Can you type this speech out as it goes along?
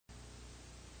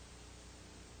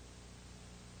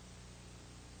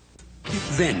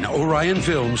Then Orion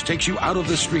Films takes you out of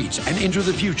the streets and into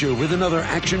the future with another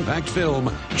action-packed film,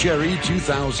 Cherry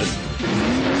 2000.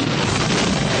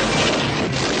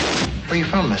 Where you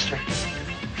from, mister?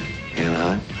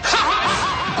 Anaheim.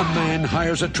 A man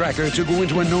hires a tracker to go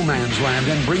into a no-man's land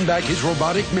and bring back his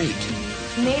robotic mate.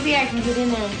 Maybe I can get in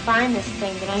there and find this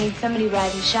thing, but I need somebody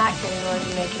riding shotgun in order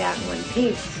to make it out in one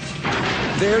piece.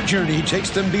 Their journey takes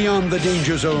them beyond the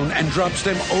danger zone and drops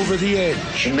them over the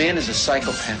edge. The man is a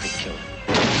psychopathic killer.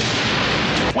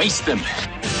 Waste them.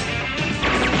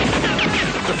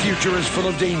 The future is full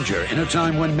of danger in a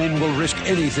time when men will risk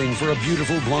anything for a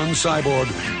beautiful blonde cyborg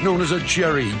known as a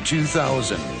Cherry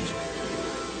 2000.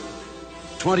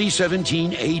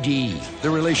 2017 AD. The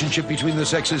relationship between the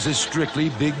sexes is strictly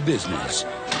big business.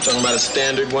 Talking about a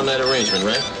standard one-night arrangement,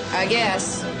 right? I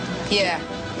guess. Yeah.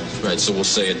 Right, so we'll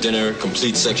say a dinner,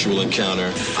 complete sexual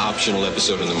encounter, optional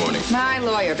episode in the morning. My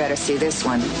lawyer better see this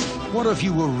one. What if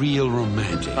you were real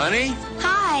romantic? Honey?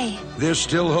 Hi. There's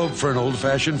still hope for an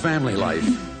old-fashioned family life.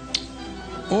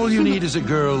 All you need is a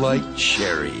girl like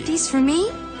Cherry. These for me?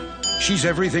 She's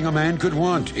everything a man could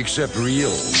want, except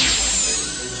real.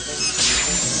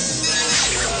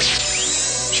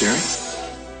 Jerry?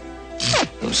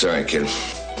 I'm sorry, kid.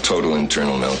 Total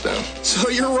internal meltdown. So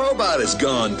your robot is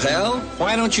gone, pal.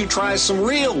 Why don't you try some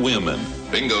real women?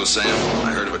 Bingo, Sam.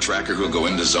 I heard of a tracker who'll go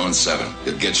into Zone 7.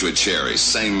 He'll get you a Cherry,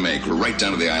 same make, right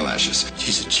down to the eyelashes.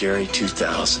 She's a Cherry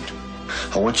 2000.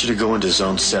 I want you to go into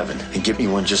Zone 7 and get me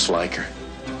one just like her.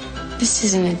 This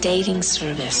isn't a dating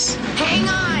service. Hang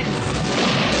on!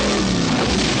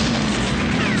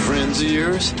 Friends of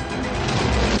yours?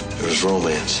 It was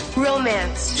romance.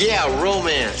 Romance. Yeah,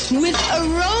 romance. With a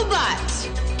robot.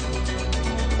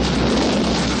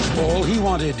 All he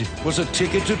wanted was a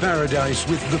ticket to paradise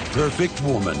with the perfect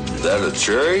woman. That a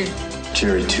cherry?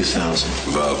 Cherry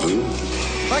 2000. Babu.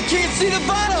 I can't see the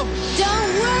bottom!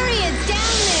 Don't worry, it's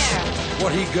down there.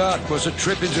 What he got was a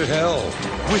trip into hell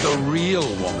with a real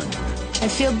woman. I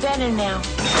feel better now.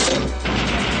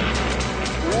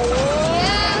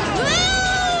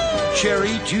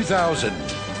 Cherry 2000.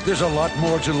 There's a lot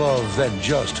more to love than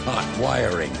just hot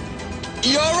wiring.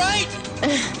 You all right?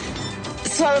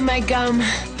 Swallow my gum.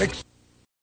 Ex-